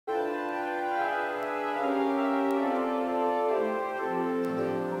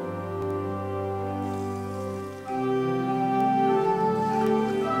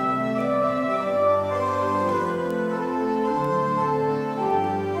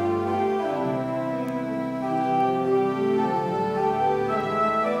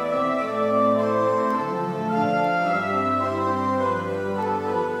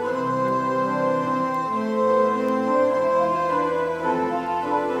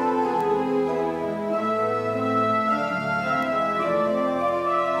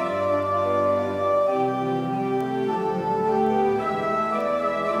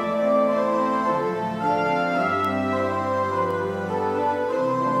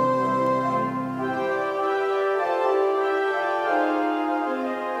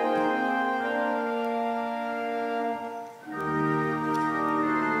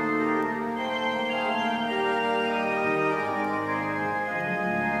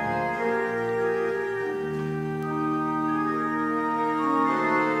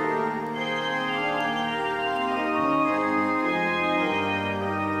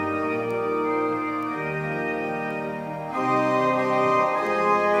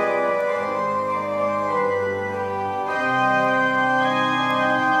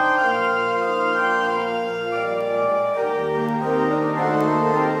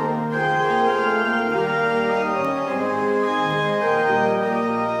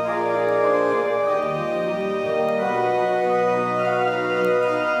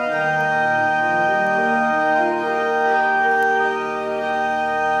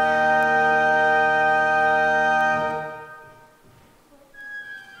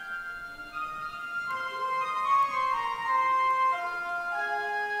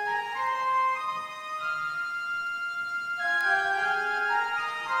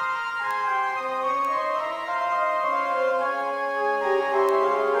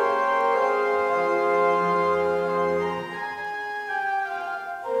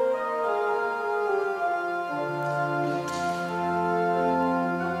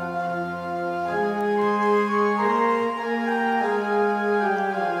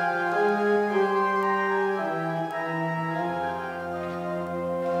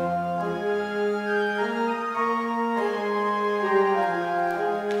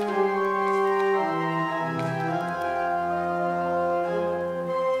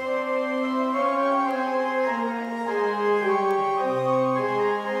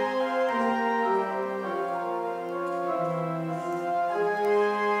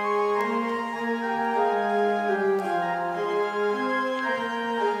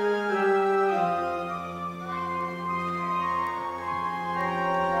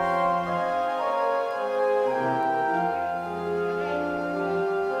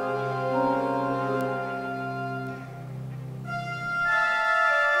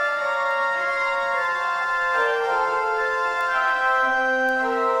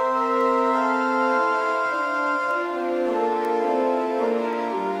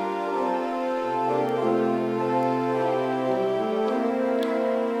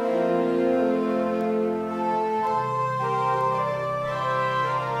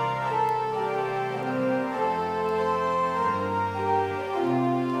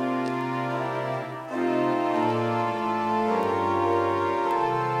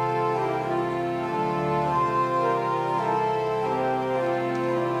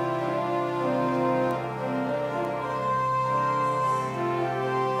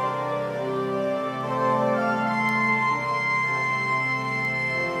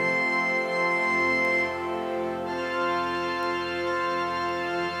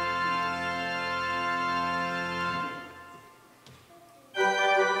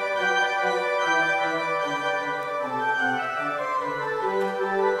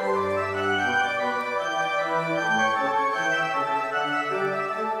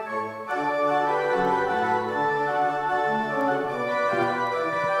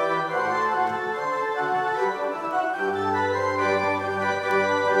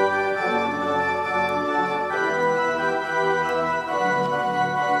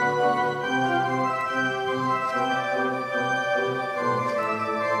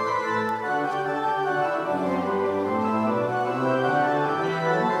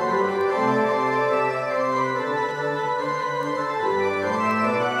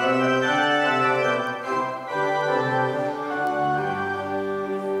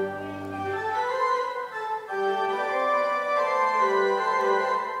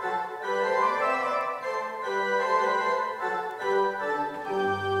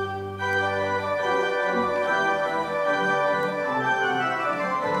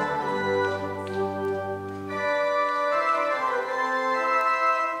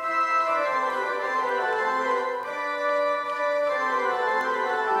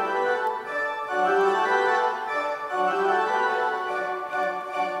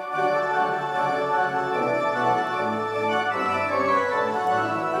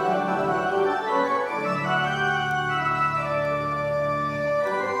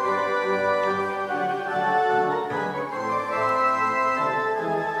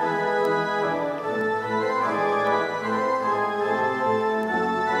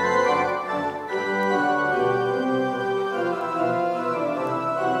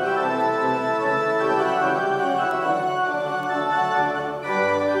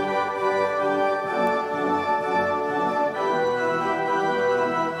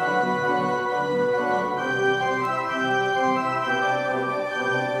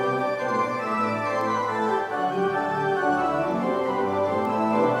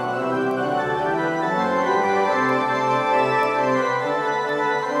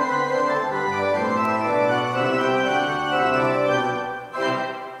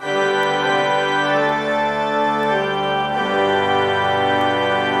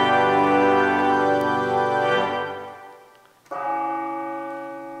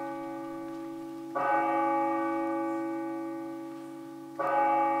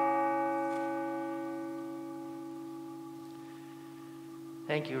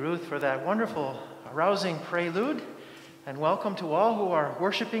Thank you, Ruth, for that wonderful, arousing prelude. And welcome to all who are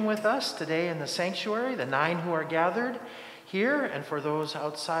worshiping with us today in the sanctuary, the 9 who are gathered here, and for those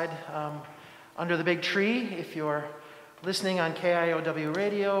outside under the big tree. If you're listening on KIOW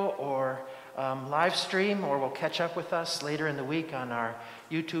radio or live stream, or will catch up with us later in the week on our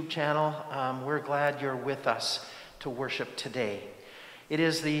YouTube channel, we're glad you're with us to worship today. It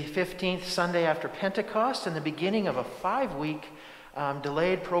is the 15th Sunday after Pentecost and the beginning of a 5-week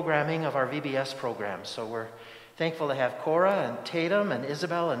delayed programming of our VBS program. So we're thankful to have Cora and Tatum and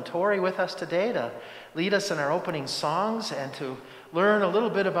Isabel and Tori with us today to lead us in our opening songs and to learn a little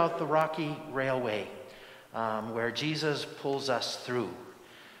bit about the Rocky Railway, where Jesus pulls us through.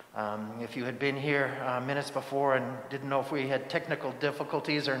 If you had been here minutes before and didn't know if we had technical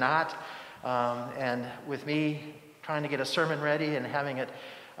difficulties or not, and with me trying to get a sermon ready and having it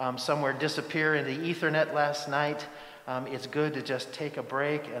somewhere disappear in the Ethernet last night, it's good to just take a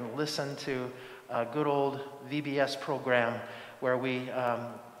break and listen to a good old VBS program where we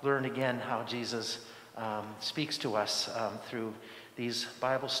learn again how Jesus speaks to us through these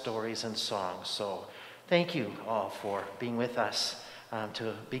Bible stories and songs. So thank you all for being with us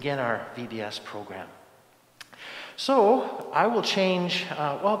to begin our VBS program. So I will change,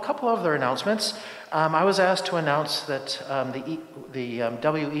 a couple other announcements. I was asked to announce that the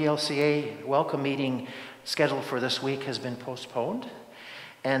WELCA welcome meeting scheduled for this week has been postponed.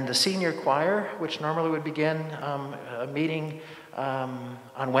 And the senior choir, which normally would begin a meeting on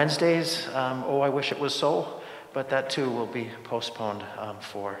Wednesdays, I wish it was so, but that too will be postponed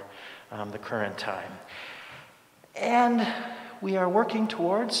for the current time. And we are working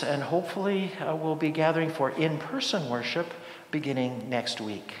towards, and hopefully we'll be gathering for in-person worship beginning next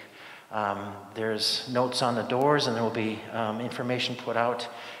week. There's notes on the doors, and there will be information put out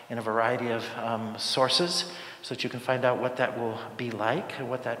in a variety of sources so that you can find out what that will be like and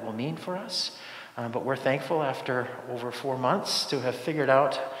what that will mean for us. But we're thankful after over 4 months to have figured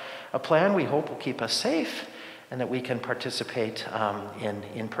out a plan we hope will keep us safe and that we can participate in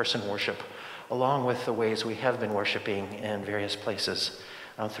in-person worship along with the ways we have been worshiping in various places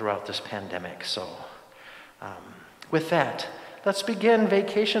throughout this pandemic. So with that, let's begin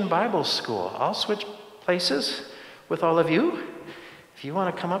Vacation Bible School. I'll switch places with all of you. If you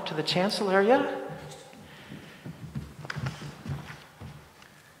want to come up to the chancel area,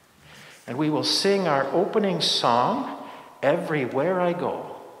 and we will sing our opening song, Everywhere I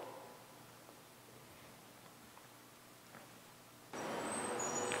Go.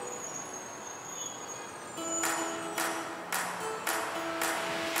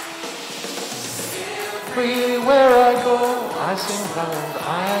 Everywhere I go, I sing loud,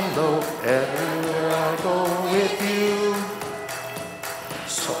 I low. Everywhere I go with you,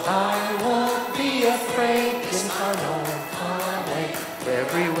 so I won't be afraid, if I know my way.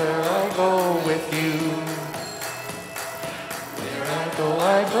 Everywhere I go with you, where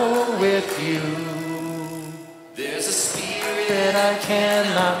I go with you. There's a spirit I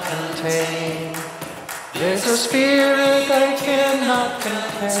cannot contain. There's a spirit I cannot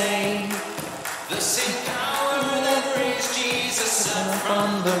contain. The same power that raised Jesus up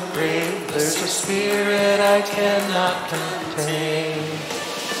from the grave. There's a spirit I cannot contain.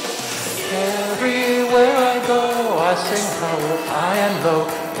 Everywhere I go, I sing high and low.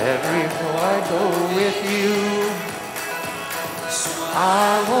 Everywhere I go with you, so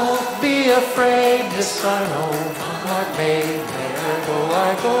I won't be afraid. This I know from what may. Wherever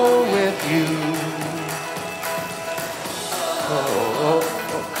I go with you.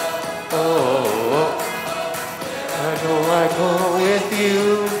 I go with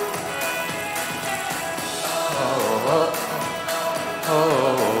you.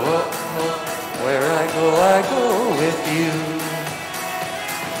 Where I go with you.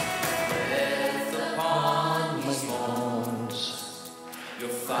 Breath upon my bones, your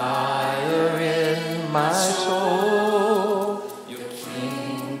fire in my soul, your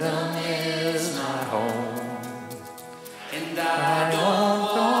kingdom is my home, and I don't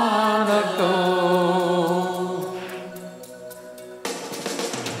wanna go.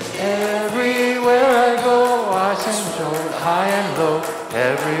 High and low,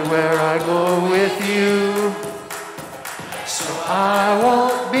 everywhere I go with you, so I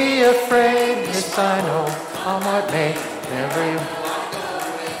won't be afraid. Yes, I know come what may. Everywhere I go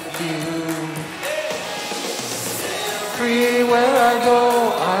with you, everywhere I go,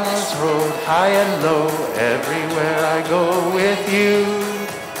 I must road high and low. Everywhere I go with you,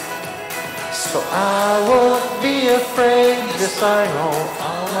 so I won't be afraid. Yes, I know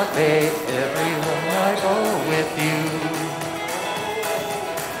come what may. Everywhere I go with you.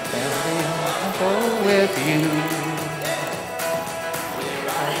 Go with you.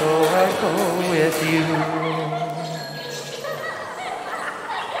 so I go with you.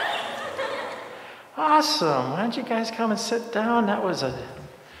 Awesome. Why don't you guys come and sit down? That was a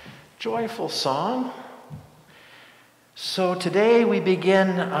joyful song. So today we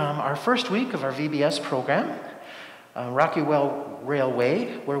begin our first week of our VBS program, Rocky Well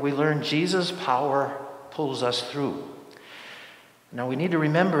Railway, where we learn Jesus' power pulls us through. Now we need to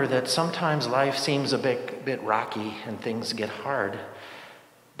remember that sometimes life seems a bit rocky and things get hard,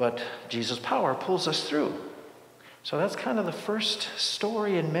 but Jesus' power pulls us through. So that's kind of the first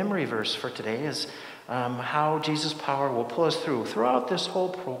story and memory verse for today, is how Jesus' power will pull us throughout this whole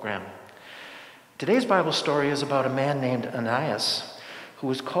program. Today's Bible story is about a man named Ananias who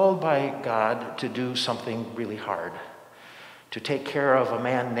was called by God to do something really hard, to take care of a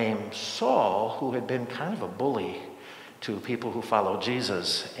man named Saul who had been kind of a bully to people who followed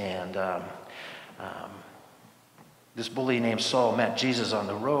Jesus. And this bully named Saul met Jesus on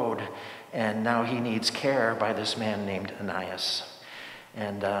the road, and now he needs care by this man named Ananias.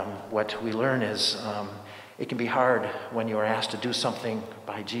 And what we learn is it can be hard when you are asked to do something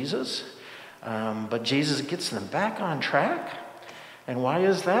by Jesus, but Jesus gets them back on track. And why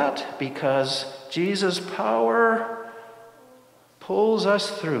is that? Because Jesus' power pulls us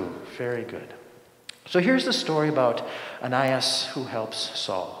through. Very good. So here's the story about Ananias who helps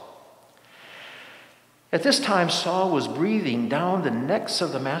Saul. At this time, Saul was breathing down the necks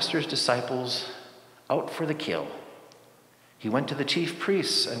of the master's disciples out for the kill. He went to the chief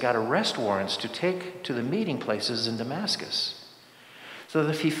priests and got arrest warrants to take to the meeting places in Damascus, so that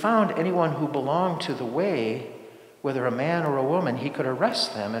if he found anyone who belonged to the way, whether a man or a woman, he could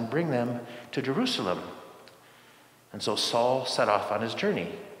arrest them and bring them to Jerusalem. And so Saul set off on his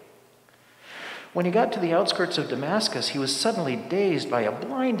journey. When he got to the outskirts of Damascus, he was suddenly dazed by a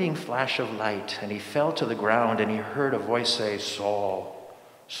blinding flash of light, and he fell to the ground, and he heard a voice say, "Saul,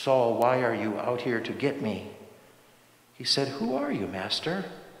 Saul, why are you out here to get me?" He said, "Who are you, Master?"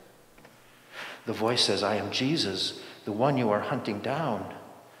 The voice says, "I am Jesus, the one you are hunting down.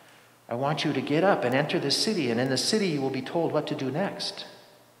 I want you to get up and enter the city, and in the city you will be told what to do next."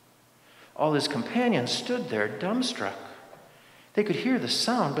 All his companions stood there dumbstruck. They could hear the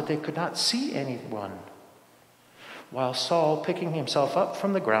sound, but they could not see anyone. While Saul, picking himself up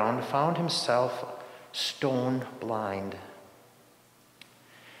from the ground, found himself stone blind.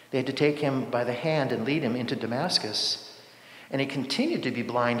 They had to take him by the hand and lead him into Damascus, and he continued to be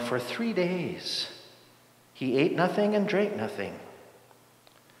blind for 3 days. He ate nothing and drank nothing.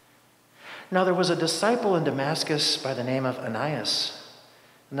 Now there was a disciple in Damascus by the name of Ananias,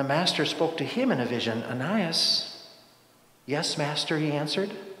 and the master spoke to him in a vision. "Ananias?" "Yes, Master," he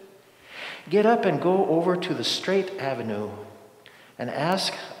answered. "Get up and go over to the straight avenue and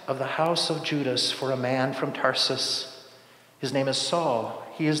ask of the house of Judas for a man from Tarsus. His name is Saul.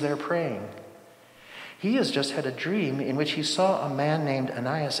 He is there praying. He has just had a dream in which he saw a man named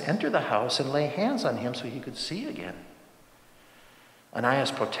Ananias enter the house and lay hands on him so he could see again."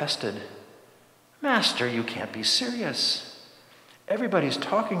 Ananias protested, "Master, you can't be serious. Everybody's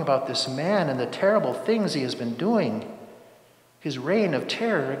talking about this man and the terrible things he has been doing, his reign of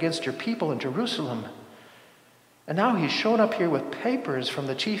terror against your people in Jerusalem. And now he's shown up here with papers from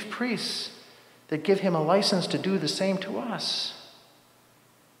the chief priests that give him a license to do the same to us."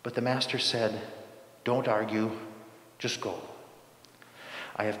 But the master said, "Don't argue, just go.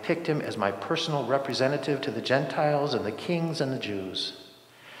 I have picked him as my personal representative to the Gentiles and the kings and the Jews.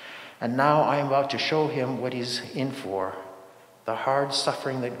 And now I am about to show him what he's in for, the hard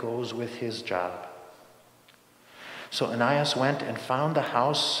suffering that goes with his job." So Ananias went and found the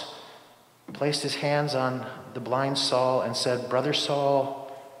house, placed his hands on the blind Saul, and said, "Brother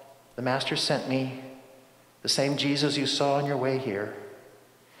Saul, the master sent me, the same Jesus you saw on your way here.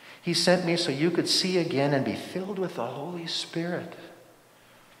 He sent me so you could see again and be filled with the Holy Spirit."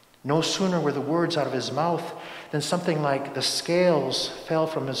 No sooner were the words out of his mouth than something like the scales fell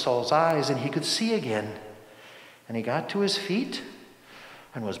from Saul's eyes, and he could see again. And he got to his feet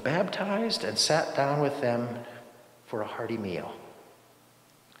and was baptized and sat down with them for a hearty meal.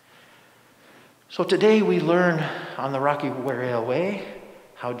 So today we learn on the Rocky Railway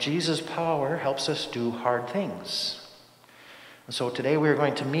how Jesus' power helps us do hard things. And so today we're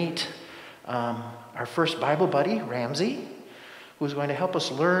going to meet our first Bible buddy, Ramsey, who's going to help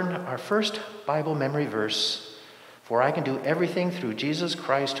us learn our first Bible memory verse, "For I can do everything through Jesus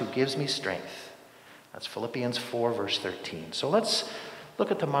Christ who gives me strength." That's Philippians 4, verse 13. So let's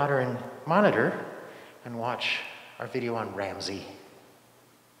look at the modern monitor and watch our video on Ramsey.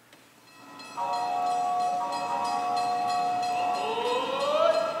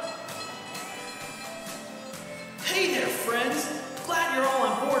 Hey there, friends! Glad you're all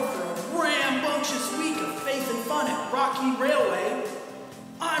on board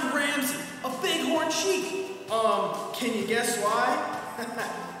sheep. Can you guess why?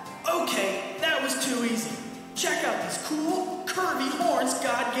 Okay, that was too easy. Check out these cool, curvy horns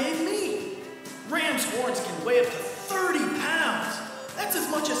God gave me. Ram's horns can weigh up to 30 pounds. That's as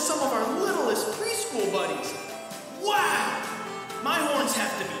much as some of our littlest preschool buddies. Wow! My horns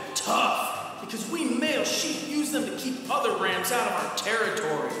have to be tough because we male sheep use them to keep other rams out of our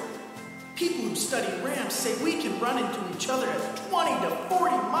territory. People who study rams say we can run into each other at 20 to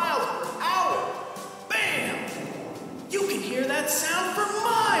 40 miles per hour. Bam! You can hear that sound for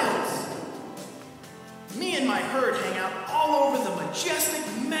miles. Me and my herd hang out all over the majestic,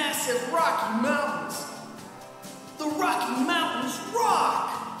 massive Rocky Mountains. The Rocky Mountains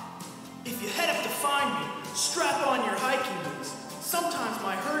rock! If you head up to find me, strap on your hiking boots. Sometimes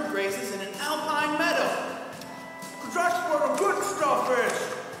my herd grazes in an alpine meadow. 'Cause that's where the good stuff is.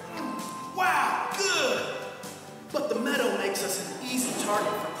 Wow, good! But the meadow makes us an easy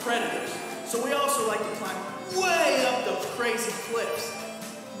target for predators, so we also like to climb way up those crazy cliffs.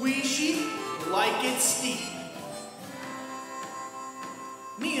 We sheep like it steep.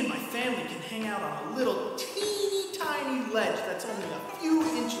 Me and my family can hang out on a little teeny tiny ledge that's only a few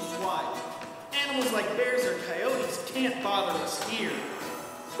inches wide. Animals like bears or coyotes can't bother us here.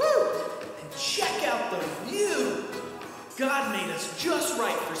 Woo! And check out the view! God made us just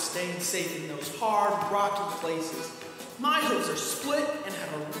right for staying safe in those hard, rocky places. My hooves are split and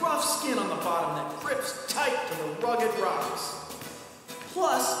have a rough skin on the bottom that grips tight to the rugged rocks.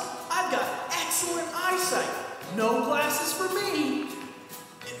 Plus, I've got excellent eyesight. No glasses for me.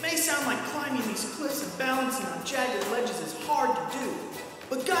 It may sound like climbing these cliffs and balancing on jagged ledges is hard to do,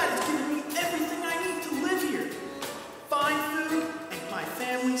 but God has given me everything I need to live here. Fine food and my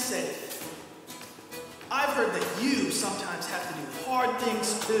family safe. I've heard that you sometimes have to do hard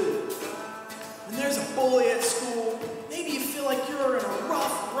things too. When there's a bully at school, maybe you feel like you're in a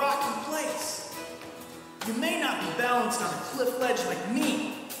rough, rocky place. You may not be balanced on a cliff ledge like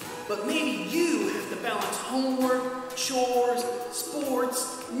me, but maybe you have to balance homework, chores,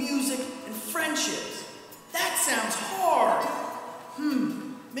 sports, music, and friendships. That sounds hard.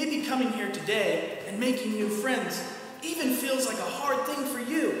 Maybe coming here today and making new friends even feels like a hard thing for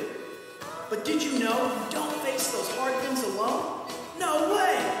you. But did you know you don't face those hard things alone? No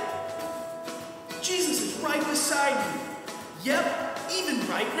way! Jesus is right beside you. Yep, even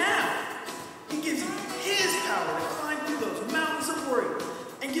right now. He gives you His power to climb through those mountains of worry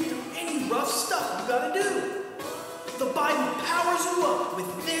and get through any rough stuff you gotta do. The Bible powers you up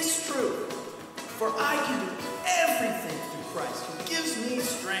with this truth. For I can do everything through Christ who gives me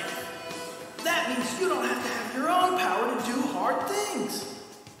strength. That means you don't have to have your own power to do hard things.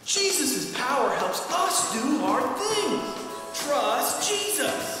 Jesus' power helps us do hard things. Trust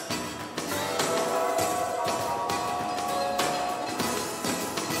Jesus.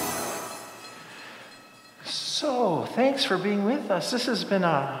 So, thanks for being with us. This has been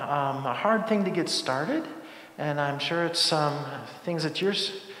a hard thing to get started, and I'm sure it's things that you're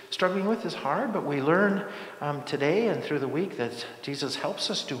struggling with is hard, but we learn today and through the week that Jesus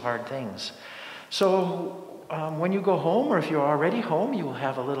helps us do hard things. So, when you go home, or if you're already home, you will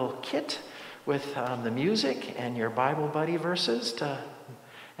have a little kit with the music and your Bible buddy verses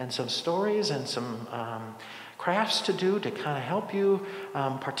and some stories and some crafts to do to kind of help you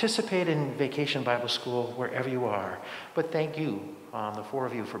participate in Vacation Bible School wherever you are. But thank you, the four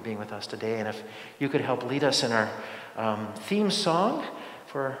of you, for being with us today. And if you could help lead us in our theme song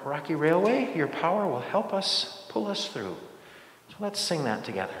for Rocky Railway, your power will help us pull us through. So let's sing that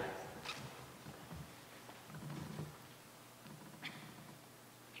together.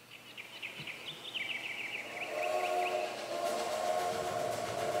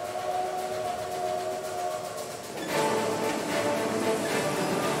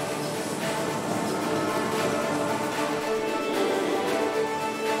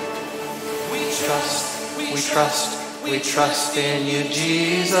 We trust in you,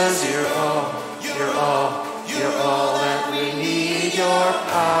 Jesus. You're all that we need. Your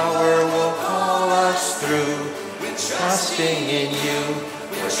power will pull us through. We're trusting in you.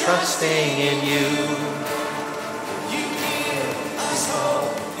 We're trusting in you. You give us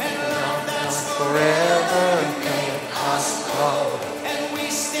hope and love that's forever. Make us whole, and we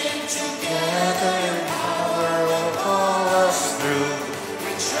stand together. Power will pull us through.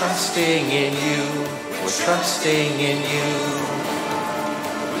 We're trusting in you. We're trusting in you.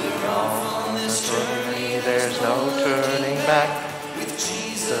 We're off on this journey, there's no turning back. With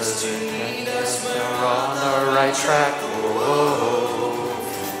Jesus to lead us, we're on the right track.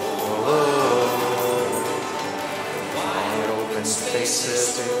 Wide open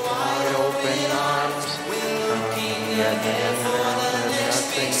spaces, wide open arms. Looking at the end, there's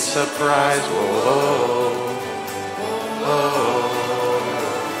nothing surprise. Whoa,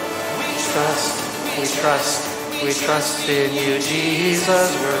 we trust in you,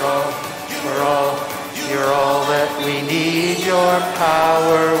 Jesus. You're all that we need. Your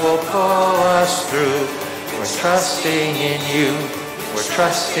power will pull us through. We're trusting in you. We're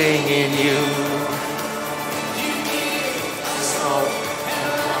trusting in you.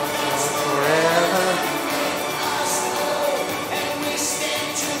 Forever.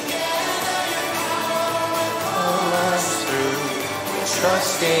 Pull us through. We're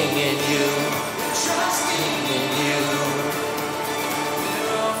trusting in you. Trusting in you.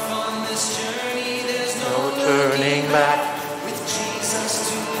 We're off on this journey. There's no turning back. With Jesus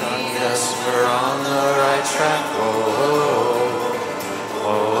to guide us, we're on the right track.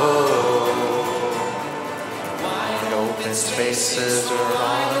 Wide open spaces are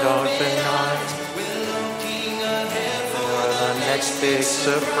on open arms. We're looking ahead for the next big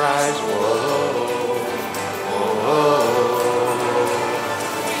surprise.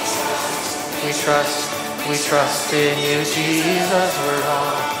 We trust in you, Jesus. We're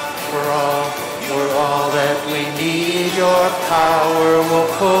all that we need. Your power will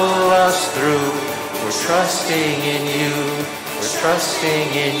pull us through. We're trusting in you. We're trusting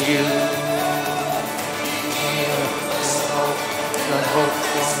in you. Hope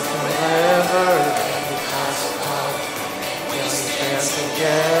forever. We stand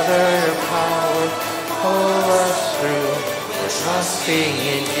together. Your power pull us through. We're trusting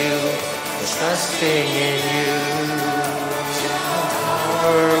in you. We're trusting in you. Your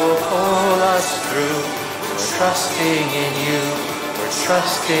power will pull us through. We're trusting in you. We're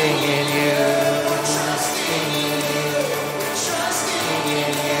trusting in you. Trusting in you. Trusting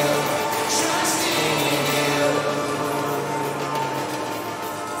in you. Trusting in you.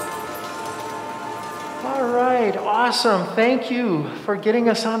 All right, awesome. Thank you for getting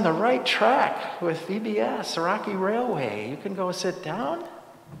us on the right track with VBS, Rocky Railway. You can go sit down.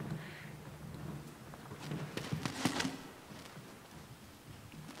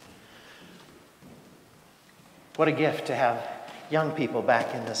 What a gift to have young people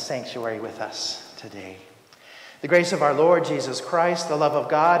back in the sanctuary with us today. The grace of our Lord Jesus Christ, the love of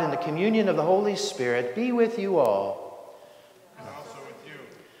God, and the communion of the Holy Spirit be with you all. And also with you.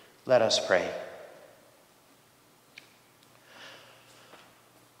 Let us pray.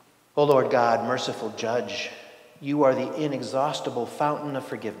 O Lord God, merciful Judge, you are the inexhaustible fountain of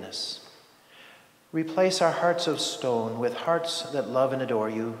forgiveness. Replace our hearts of stone with hearts that love and adore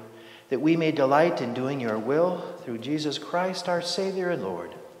you, that we may delight in doing your will through Jesus Christ, our Savior and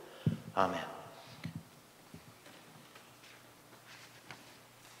Lord. Amen.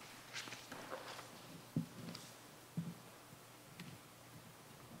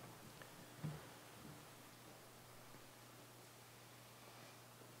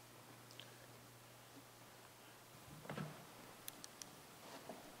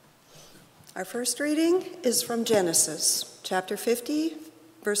 Our first reading is from Genesis, chapter 50,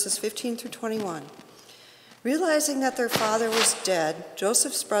 verses 15 through 21. Realizing that their father was dead,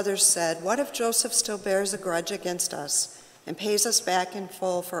 Joseph's brothers said, "What if Joseph still bears a grudge against us and pays us back in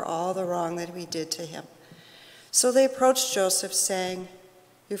full for all the wrong that we did to him?" So they approached Joseph, saying,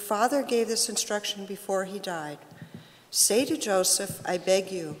 "Your father gave this instruction before he died. Say to Joseph, I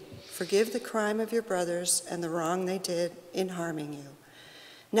beg you, forgive the crime of your brothers and the wrong they did in harming you.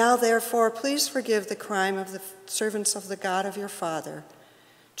 Now, therefore, please forgive the crime of the servants of the God of your father."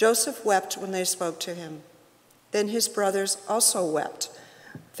 Joseph wept when they spoke to him. Then his brothers also wept,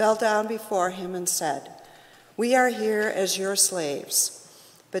 fell down before him and said, "We are here as your slaves."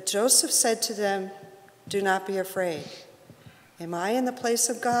 But Joseph said to them, "Do not be afraid. Am I in the place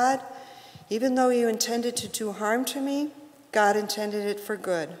of God? Even though you intended to do harm to me, God intended it for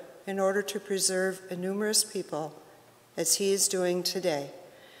good, in order to preserve a numerous people, as he is doing today.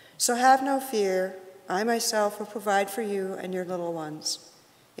 So have no fear. I myself will provide for you and your little ones."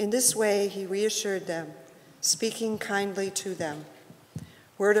 In this way he reassured them, speaking kindly to them.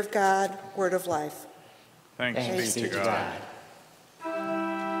 Word of God, word of life. Thanks be to God.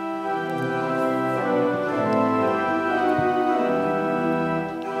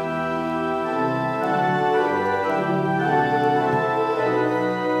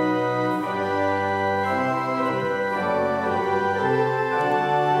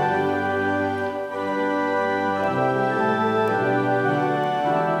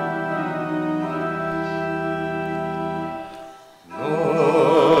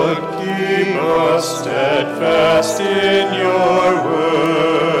 Steadfast in your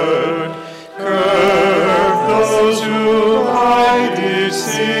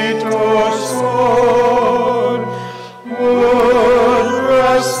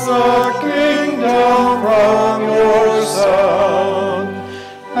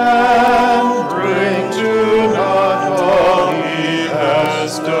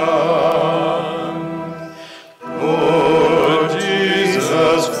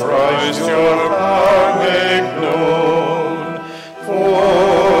Christ your power make known.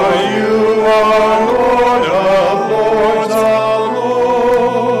 For you are Lord of lords alone.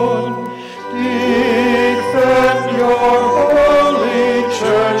 Defend your holy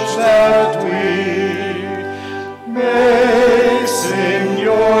church that we may sing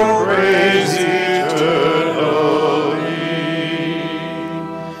your praise eternally.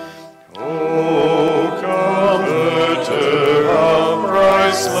 O Comforter of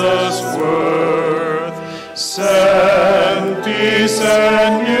priceless worth, send peace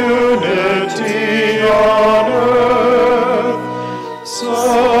and unity on earth.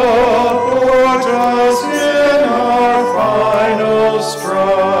 Support us in our final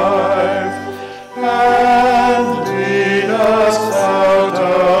strife, and lead us out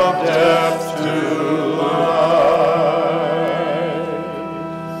of death to life.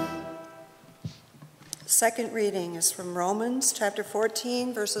 Second reading is from Romans chapter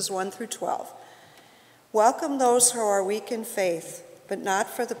 14, verses 1 through 12. Welcome those who are weak in faith, but not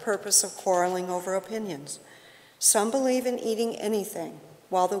for the purpose of quarreling over opinions. Some believe in eating anything,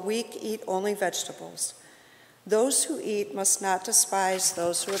 while the weak eat only vegetables. Those who eat must not despise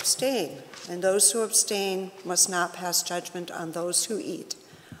those who abstain, and those who abstain must not pass judgment on those who eat,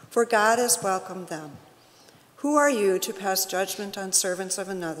 for God has welcomed them. Who are you to pass judgment on servants of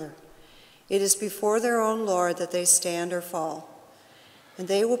another? It is before their own Lord that they stand or fall, and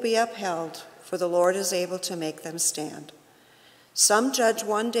they will be upheld, for the Lord is able to make them stand. Some judge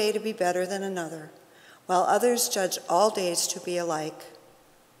one day to be better than another, while others judge all days to be alike.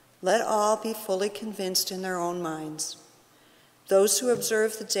 Let all be fully convinced in their own minds. Those who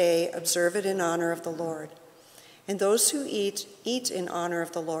observe the day observe it in honor of the Lord, and those who eat, eat in honor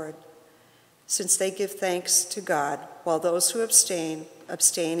of the Lord, since they give thanks to God, while those who abstain,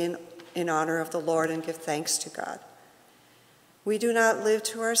 abstain in honor of the Lord and give thanks to God. We do not live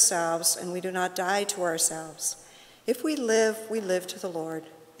to ourselves, and we do not die to ourselves. If we live to the Lord,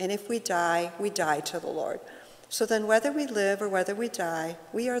 and if we die to the Lord. So then whether we live or whether we die,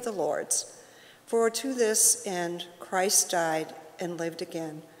 we are the Lord's. For to this end Christ died and lived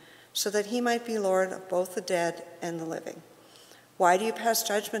again, so that he might be Lord of both the dead and the living. Why do you pass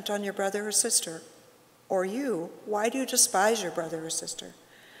judgment on your brother or sister? Or you, why do you despise your brother or sister?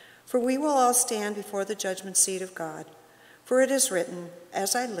 For we will all stand before the judgment seat of God. For it is written,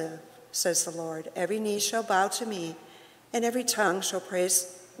 as I live, says the Lord, every knee shall bow to me, and every tongue shall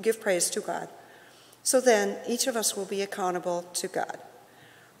give praise to God. So then, each of us will be accountable to God.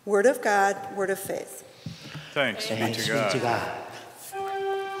 Word of God, word of faith. Thanks be to God. Thank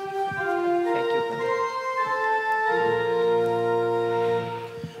you.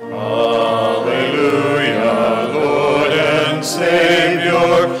 Hallelujah, Lord and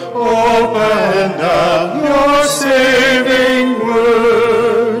Savior, open now your saving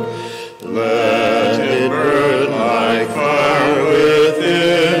word. Let it burn like fire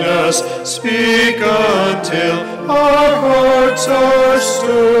within us, speak until our hearts are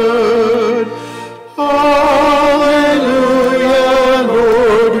stirred. Hallelujah,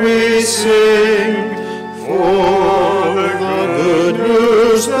 Lord, we sing, for the good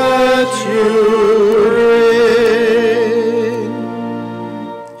news that you bring.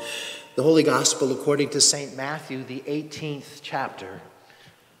 The Holy Gospel according to St. Matthew, the 18th chapter.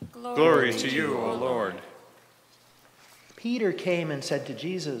 Glory to you, O Lord. Peter came and said to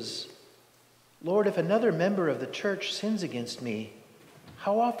Jesus, Lord, if another member of the church sins against me,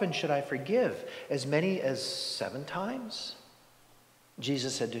 how often should I forgive? As many as 7 times?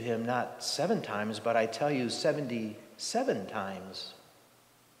 Jesus said to him, not 7 times, but I tell you 77 times.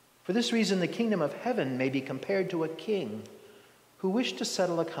 For this reason, the kingdom of heaven may be compared to a king who wished to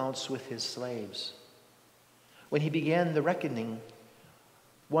settle accounts with his slaves. When he began the reckoning,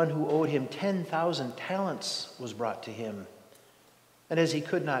 one who owed him 10,000 talents was brought to him. And as he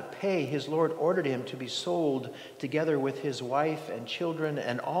could not pay, his Lord ordered him to be sold together with his wife and children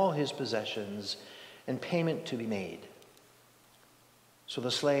and all his possessions, and payment to be made. So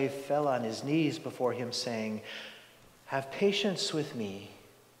the slave fell on his knees before him, saying, have patience with me,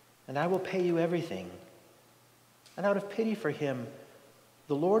 and I will pay you everything. And out of pity for him,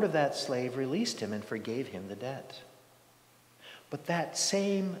 the Lord of that slave released him and forgave him the debt. But that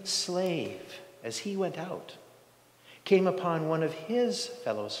same slave, as he went out, came upon one of his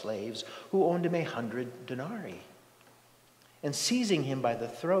fellow slaves who owed him 100 denarii. And seizing him by the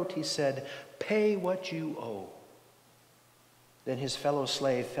throat, he said, pay what you owe. Then his fellow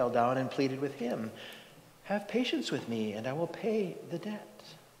slave fell down and pleaded with him, have patience with me, and I will pay the debt.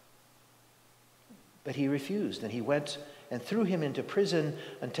 But he refused, and he went and threw him into prison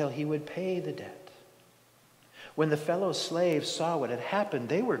until he would pay the debt. When the fellow slaves saw what had happened,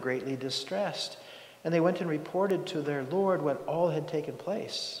 they were greatly distressed, and they went and reported to their Lord what all had taken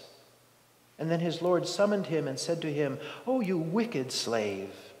place. And then his Lord summoned him and said to him, "Oh, you wicked slave,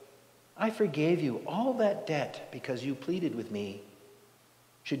 I forgave you all that debt because you pleaded with me.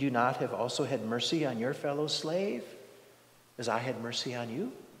 Should you not have also had mercy on your fellow slave, as I had mercy on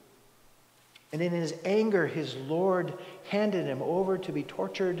you?" And in his anger, his Lord handed him over to be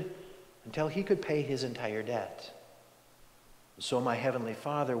tortured until he could pay his entire debt. So my heavenly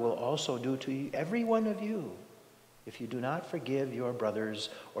Father will also do to every one of you if you do not forgive your brothers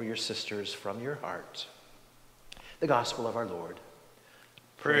or your sisters from your heart. The gospel of our Lord.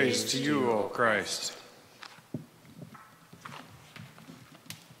 Praise to you, O Christ.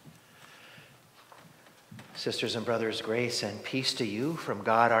 Sisters and brothers, grace and peace to you from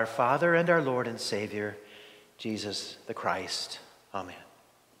God our Father and our Lord and Savior, Jesus the Christ. Amen.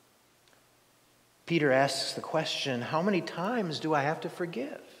 Peter asks the question, how many times do I have to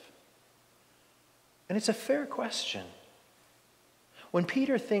forgive? And it's a fair question. When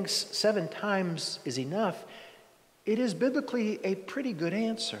Peter thinks 7 times is enough, it is biblically a pretty good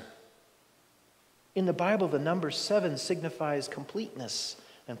answer. In the Bible, the number 7 signifies completeness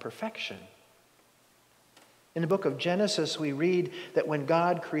and perfection. In the book of Genesis, we read that when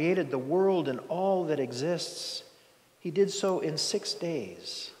God created the world and all that exists, he did so in 6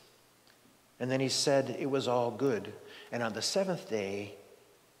 days. And then he said it was all good. And on the 7th day,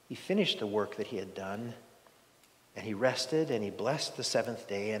 he finished the work that he had done, and he rested, and he blessed the 7th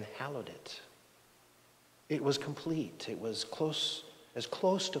day and hallowed it. It was complete. It was as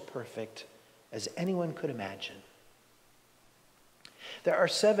close to perfect as anyone could imagine. There are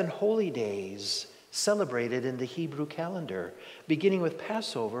 7 holy days celebrated in the Hebrew calendar, beginning with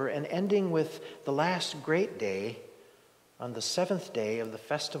Passover and ending with the last great day on the 7th day of the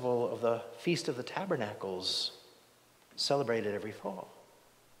festival of the Feast of the Tabernacles, celebrated every fall.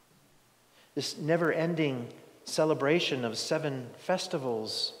 This never-ending celebration of 7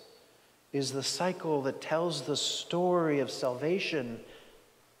 festivals is the cycle that tells the story of salvation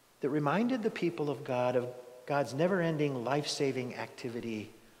that reminded the people of God of God's never-ending life-saving activity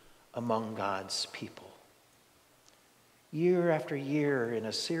among God's people. Year after year, in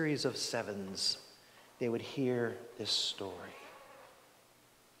a series of 7s, they would hear this story.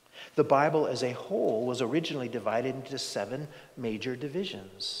 The Bible as a whole was originally divided into 7 major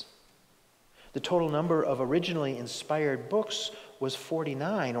divisions. The total number of originally inspired books was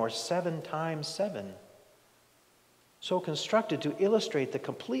 49, or 7 times 7. So constructed to illustrate the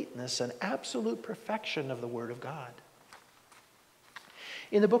completeness and absolute perfection of the Word of God.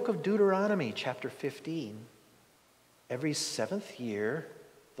 In the book of Deuteronomy, chapter 15, every 7th year,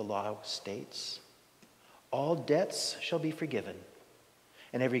 the law states, all debts shall be forgiven,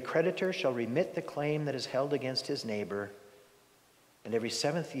 and every creditor shall remit the claim that is held against his neighbor, and every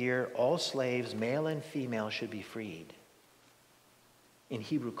 7th year, all slaves, male and female, should be freed. In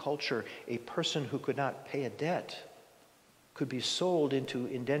Hebrew culture, a person who could not pay a debt could be sold into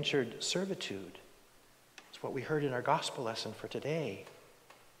indentured servitude. It's what we heard in our gospel lesson for today.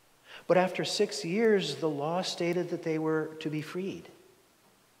 But after 6 years, the law stated that they were to be freed.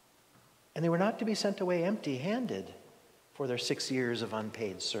 And they were not to be sent away empty-handed for their 6 years of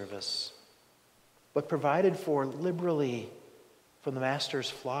unpaid service, but provided for liberally from the master's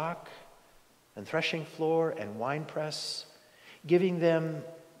flock and threshing floor and winepress, giving them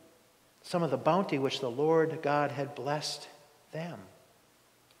some of the bounty which the Lord God had blessed them.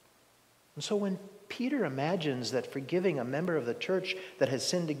 And so when Peter imagines that forgiving a member of the church that has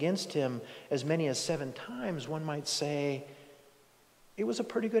sinned against him as many as 7 times, one might say it was a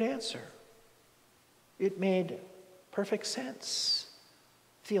pretty good answer. It made perfect sense,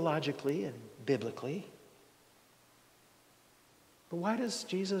 theologically and biblically. But why does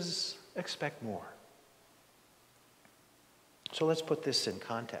Jesus expect more? So let's put this in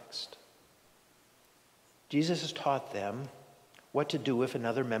context. Jesus has taught them what to do if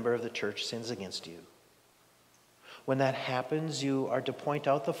another member of the church sins against you. When that happens, you are to point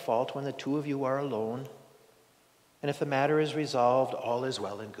out the fault when the 2 of you are alone. And if the matter is resolved, all is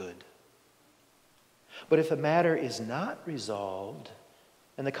well and good. But if the matter is not resolved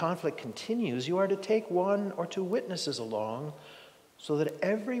and the conflict continues, you are to take 1 or 2 witnesses along so that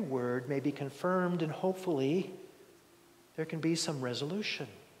every word may be confirmed and hopefully there can be some resolution.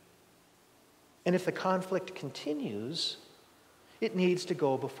 And if the conflict continues, it needs to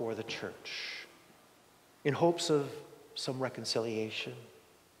go before the church in hopes of some reconciliation.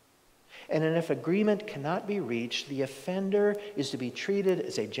 And if agreement cannot be reached, the offender is to be treated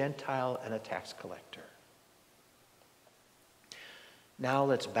as a Gentile and a tax collector. Now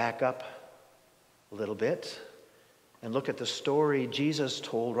let's back up a little bit and look at the story Jesus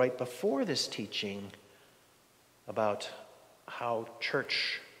told right before this teaching about how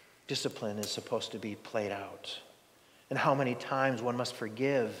church discipline is supposed to be played out, and how many times one must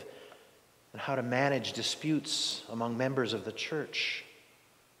forgive, and how to manage disputes among members of the church.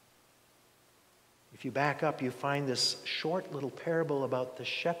 If you back up, you find this short little parable about the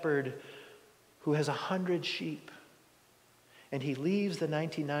shepherd who has 100 sheep, and he leaves the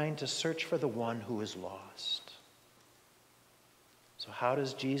 99 to search for the one who is lost. So how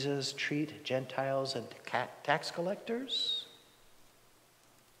does Jesus treat Gentiles and tax collectors?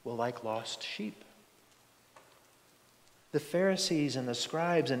 Well, like lost sheep. The Pharisees and the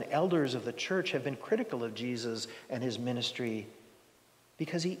scribes and elders of the church have been critical of Jesus and his ministry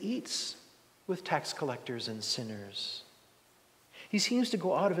because he eats with tax collectors and sinners. He seems to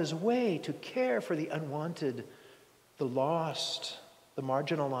go out of his way to care for the unwanted, the lost, the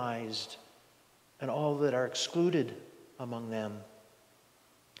marginalized, and all that are excluded among them.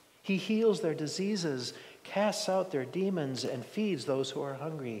 He heals their diseases, casts out their demons, and feeds those who are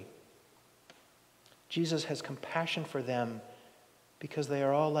hungry. Jesus has compassion for them because they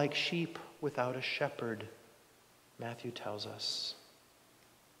are all like sheep without a shepherd, Matthew tells us.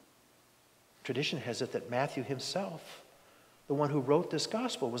 Tradition has it that Matthew himself, the one who wrote this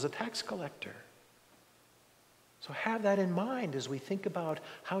gospel, was a tax collector. So have that in mind as we think about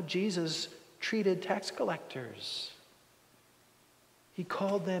how Jesus treated tax collectors. He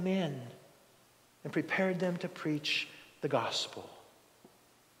called them in and prepared them to preach the gospel.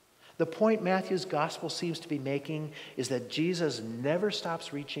 The point Matthew's gospel seems to be making is that Jesus never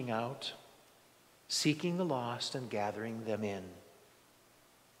stops reaching out, seeking the lost and gathering them in.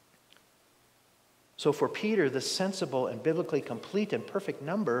 So for Peter, the sensible and biblically complete and perfect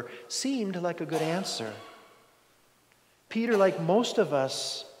number seemed like a good answer. Peter, like most of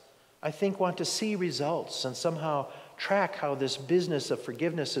us, I think, want to see results and somehow track how this business of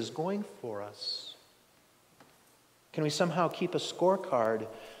forgiveness is going for us. Can we somehow keep a scorecard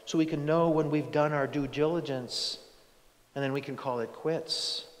so we can know when we've done our due diligence, and then we can call it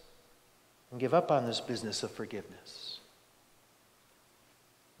quits and give up on this business of forgiveness?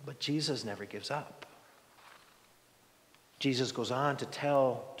 But Jesus never gives up. Jesus goes on to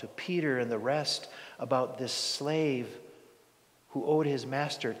tell to Peter and the rest about this slave who owed his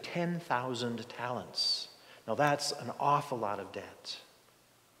master 10,000 talents. Now that's an awful lot of debt.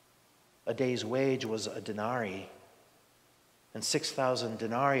 A day's wage was a denarii, and 6,000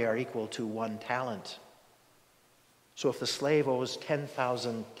 denarii are equal to 1 talent. So if the slave owes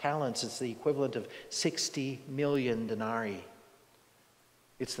 10,000 talents, it's the equivalent of 60 million denarii.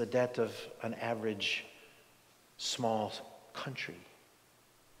 It's the debt of an average small country.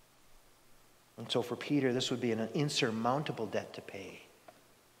 And so for Peter, this would be an insurmountable debt to pay.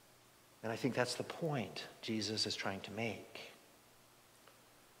 And I think that's the point Jesus is trying to make.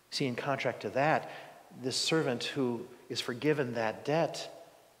 See, in contrast to that, this servant who is forgiven that debt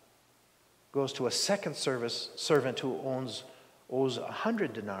goes to a second servant who owes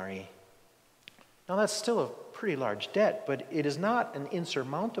 100 denarii. Now that's still a pretty large debt, but it is not an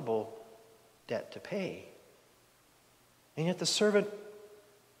insurmountable debt to pay. And yet the servant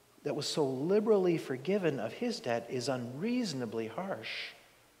that was so liberally forgiven of his debt is unreasonably harsh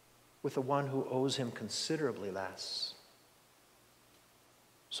with the one who owes him considerably less.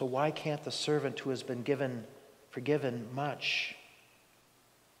 So why can't the servant who has been forgiven much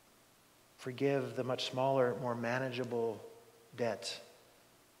forgive the much smaller, more manageable debt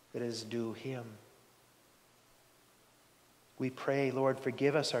that is due him? We pray, Lord,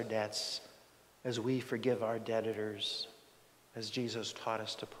 forgive us our debts as we forgive our debtors, as Jesus taught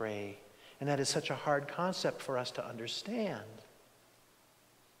us to pray. And that is such a hard concept for us to understand.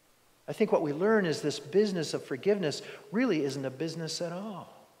 I think what we learn is this business of forgiveness really isn't a business at all.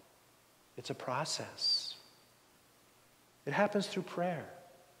 It's a process. It happens through prayer.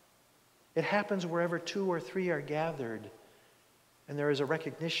 It happens wherever 2 or 3 are gathered, and there is a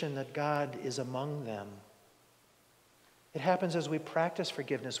recognition that God is among them. It happens as we practice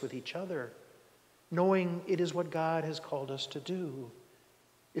forgiveness with each other, knowing it is what God has called us to do.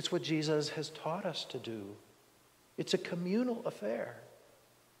 It's what Jesus has taught us to do. It's a communal affair.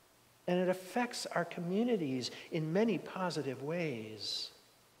 And it affects our communities in many positive ways.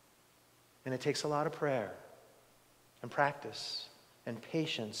 And it takes a lot of prayer and practice and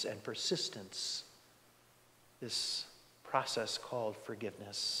patience and persistence, this process called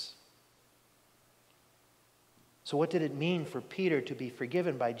forgiveness. So what did it mean for Peter to be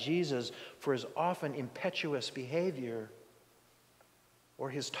forgiven by Jesus for his often impetuous behavior, or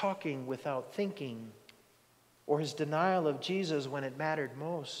his talking without thinking, or his denial of Jesus when it mattered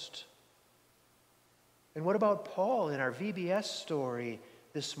most? And what about Paul in our VBS story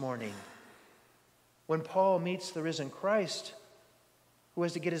this morning? When Paul meets the risen Christ, who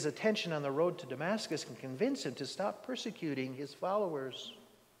has to get his attention on the road to Damascus and convince him to stop persecuting his followers.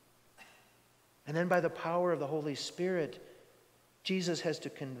 And then by the power of the Holy Spirit, Jesus has to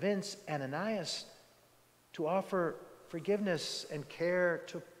convince Ananias to offer forgiveness and care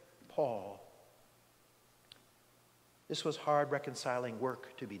to Paul. This was hard reconciling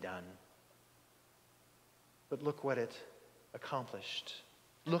work to be done. But look what it accomplished.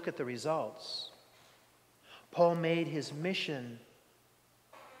 Look at the results. Paul made his mission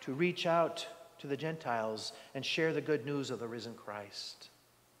to reach out to the Gentiles and share the good news of the risen Christ.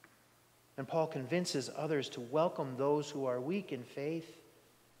 And Paul convinces others to welcome those who are weak in faith,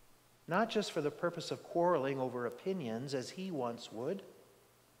 not just for the purpose of quarreling over opinions as he once would,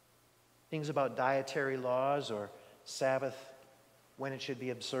 things about dietary laws or Sabbath, when it should be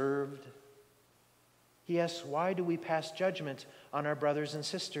observed. He asks, why do we pass judgment on our brothers and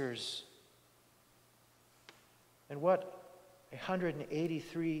sisters? And what a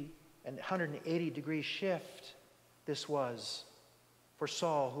 180-degree shift this was for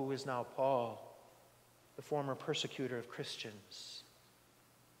Saul, who is now Paul, the former persecutor of Christians.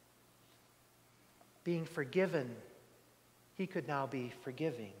 Being forgiven, he could now be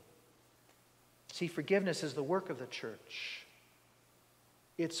forgiving. See, forgiveness is the work of the church.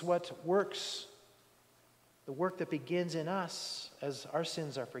 It's what works, the work that begins in us as our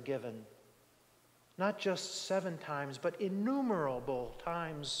sins are forgiven. Not just 7 times, but innumerable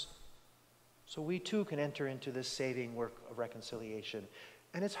times, so we too can enter into this saving work of reconciliation.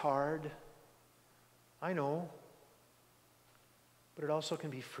 And it's hard, I know, but it also can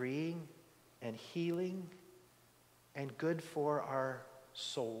be freeing and healing and good for our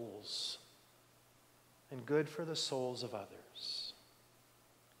souls and good for the souls of others.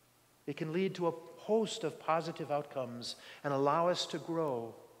 It can lead to a host of positive outcomes and allow us to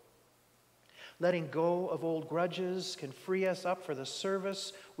grow. Letting go of old grudges can free us up for the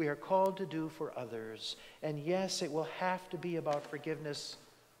service we are called to do for others. And yes, it will have to be about forgiveness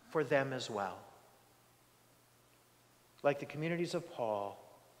for them as well. Like the communities of Paul,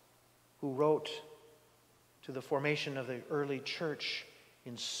 who wrote to the formation of the early church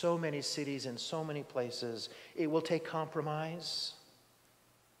in so many cities and so many places, it will take compromise.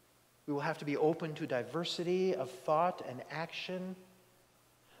 We will have to be open to diversity of thought and action.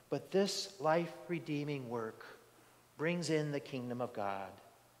 But this life-redeeming work brings in the kingdom of God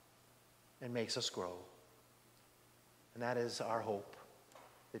and makes us grow. And that is our hope,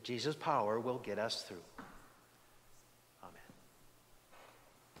 that Jesus' power will get us through. Amen.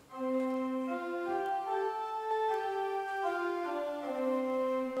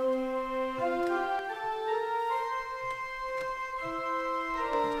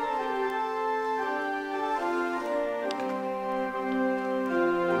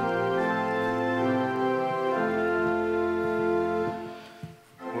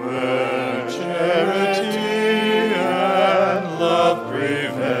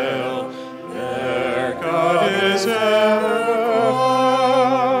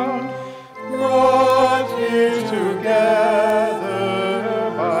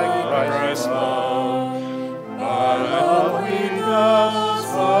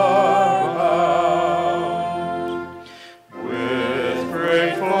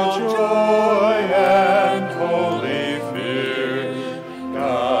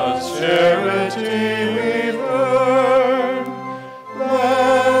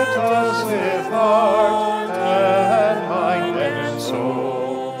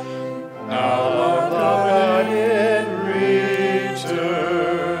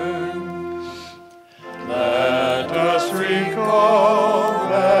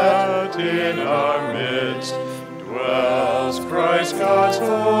 God's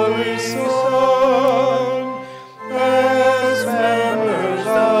holy Son, as members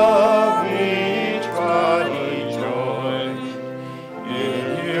of each body join.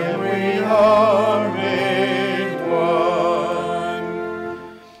 In Him we are made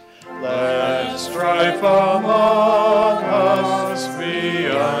one. Let strife among us be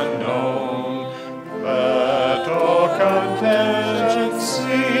unknown. Let all contention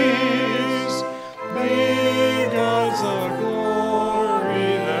cease. Be God's the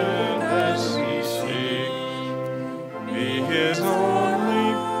glory that as we seek. Be His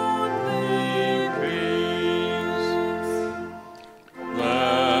only praise.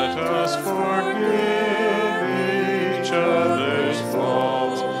 Let us forgive each other's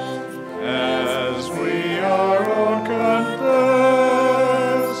faults as we are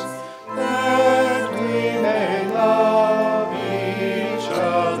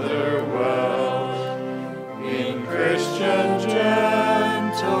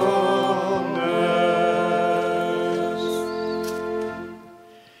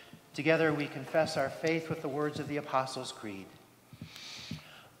Together we confess our faith with the words of the Apostles' Creed.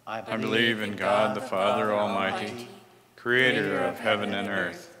 I believe in God the Father Almighty, creator of heaven and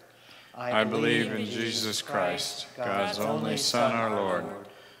earth. I believe in Jesus Christ, God's only Son, our Lord,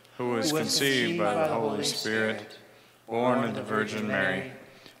 who was conceived by the Holy Spirit, born of the Virgin Mary,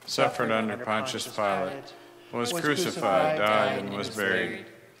 suffered under Pontius Pilate, was crucified, died, and was buried.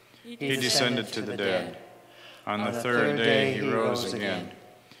 He descended to the dead. On the third day he rose again.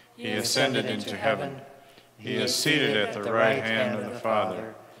 He ascended into heaven. He is seated at the right hand of the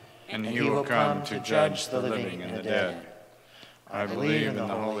Father, and he will come to judge the living and the dead. I believe in the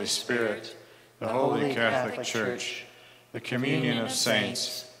Holy Spirit, the Holy Catholic Church, the communion of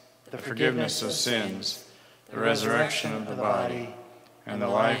saints, the forgiveness of sins, the resurrection of the body, and the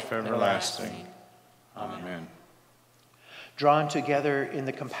life everlasting. Amen. Drawn together in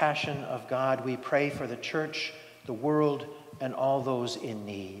the compassion of God, we pray for the church, the world, and all those in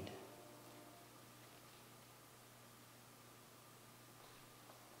need.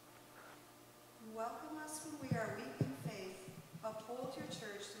 Welcome us when we are weak in faith. Uphold your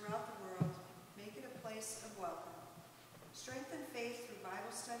church throughout the world. Make it a place of welcome. Strengthen faith through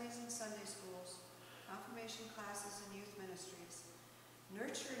Bible studies and Sunday schools, confirmation classes, and youth ministries.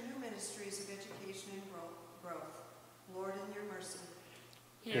 Nurture new ministries of education and growth. Lord, in your mercy,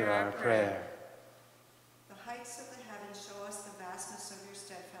 Hear our prayer. the heights of the heavens show us the vastness of your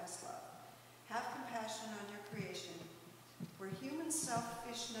steadfast love. Have compassion on your creation. Where human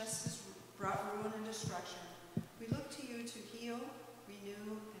selfishness has brought ruin and destruction, we look to you to heal, renew,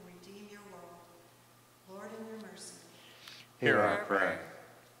 and redeem your world. Lord, in your mercy, Hear our prayer.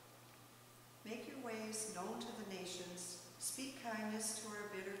 make your ways known to the nations. Speak kindness to our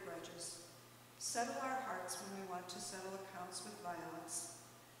bitter grudges. Settle our hearts when we want to settle accounts with violence.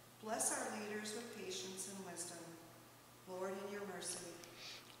 Bless our leaders with patience and wisdom. Lord, in your mercy,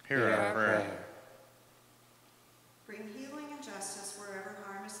 Hear our prayer. bring healing and justice wherever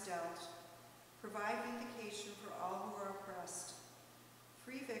harm is dealt. Provide vindication for all who are oppressed.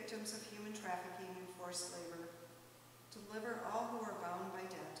 Free victims of human trafficking and forced labor. Deliver all who are bound by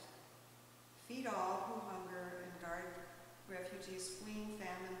debt. Feed all who hunger and guard refugees fleeing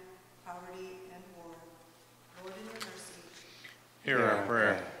famine, poverty, and war. Lord, in your mercy, Hear our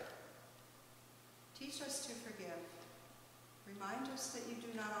prayer. teach us to forgive. Remind us that you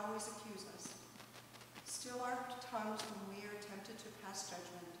do not always accuse us. Still our tongues when we are tempted to pass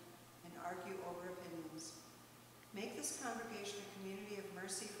judgment and argue over opinions. Make this congregation a community of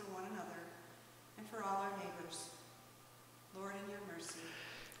mercy for one another and for all our neighbors. Lord, in your mercy,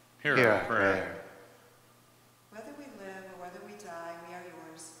 Hear our prayer. whether we live or whether we die, we are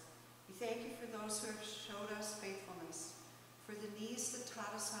yours. We thank you for those who have showed us faithfulness, for the knees that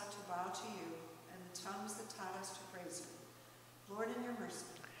taught us how to bow to you, and the tongues that taught us to praise you. Lord, in your mercy,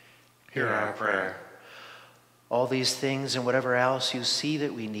 Hear our prayer. All these things and whatever else you see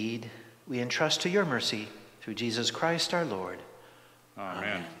that we need, we entrust to your mercy through Jesus Christ our Lord.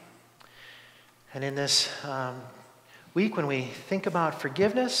 Amen. And in this week, when we think about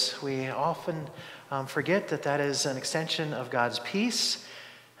forgiveness, we often forget that that is an extension of God's peace.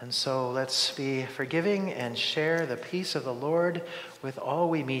 And so let's be forgiving and share the peace of the Lord with all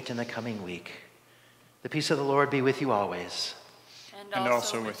we meet in the coming week. The peace of the Lord be with you always. And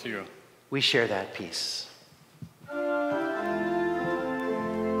also with you. We share that peace.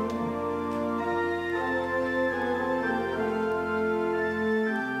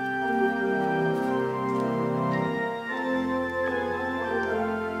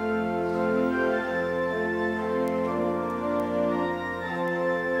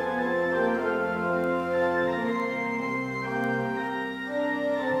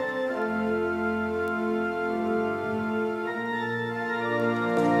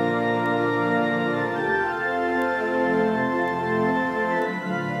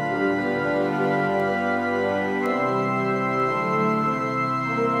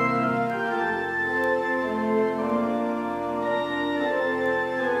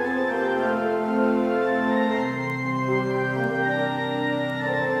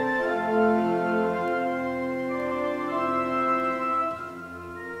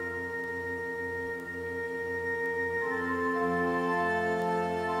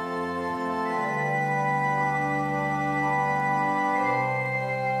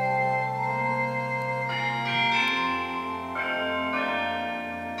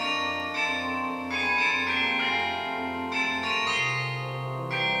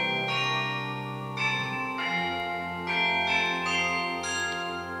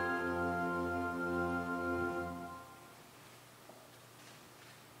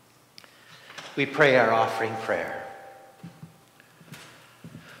 We pray our offering prayer.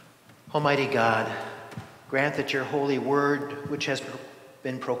 Almighty God, grant that your holy word, which has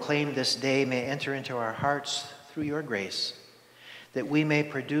been proclaimed this day, may enter into our hearts through your grace, that we may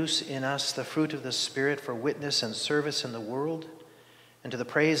produce in us the fruit of the Spirit for witness and service in the world, and to the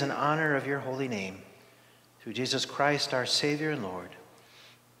praise and honor of your holy name. Through Jesus Christ, our Savior and Lord.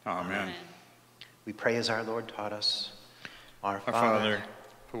 Amen. We pray as our Lord taught us. Our Father,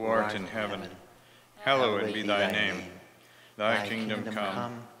 who art in heaven, hallowed be thy name. Thy kingdom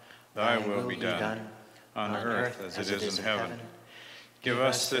come, thy will be done, on earth as it is in heaven. Give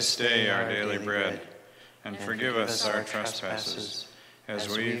us this day our daily bread, and forgive us our trespasses,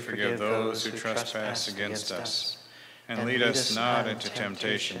 as we forgive those who trespass against us. And lead us not into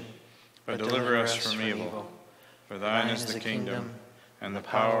temptation, but deliver us from evil. For thine is the kingdom, and the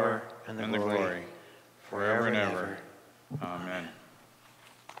power, and the glory, forever and ever. Amen.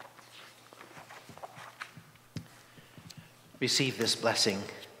 Receive this blessing.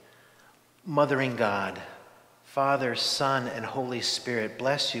 Mothering God, Father, Son, and Holy Spirit,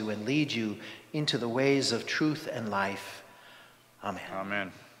 bless you and lead you into the ways of truth and life. Amen.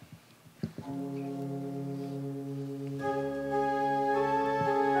 Amen.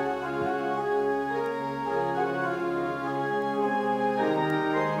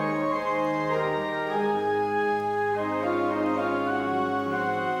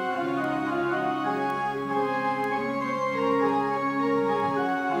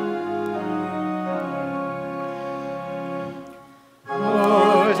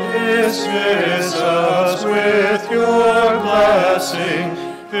 Dismiss us with your blessing,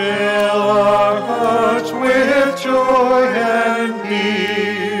 fill our hearts with joy and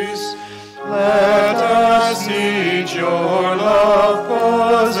peace. Let us each your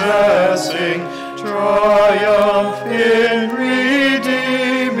love possessing, triumph in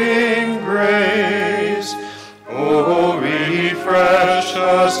redeeming grace. Oh, refresh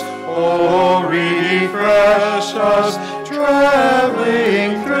us,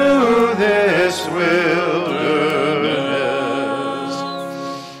 traveling through this wilderness.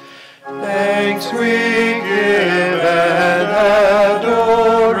 Thanks we give and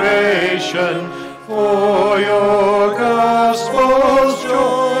adoration for your gospel's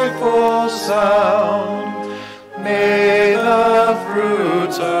joyful sound. May the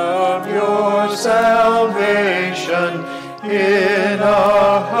fruits of your salvation in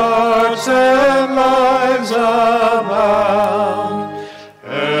our hearts and lives abound.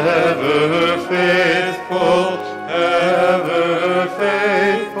 Ever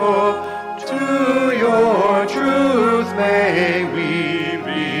faithful, to your truth may we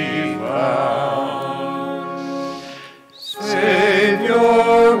be found.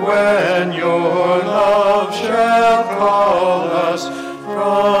 Savior, when your love shall call us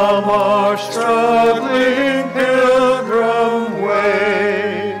from our struggling pilgrim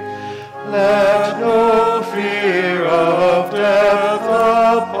way, let no fear of death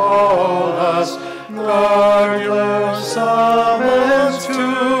appall us. Guard your summons to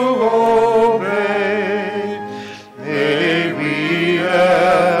obey. May we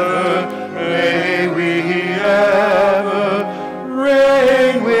ever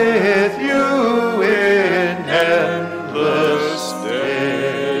reign with you in endless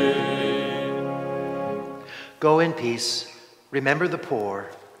day. Go in peace. Remember the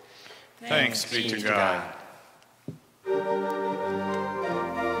poor. Thanks be to God.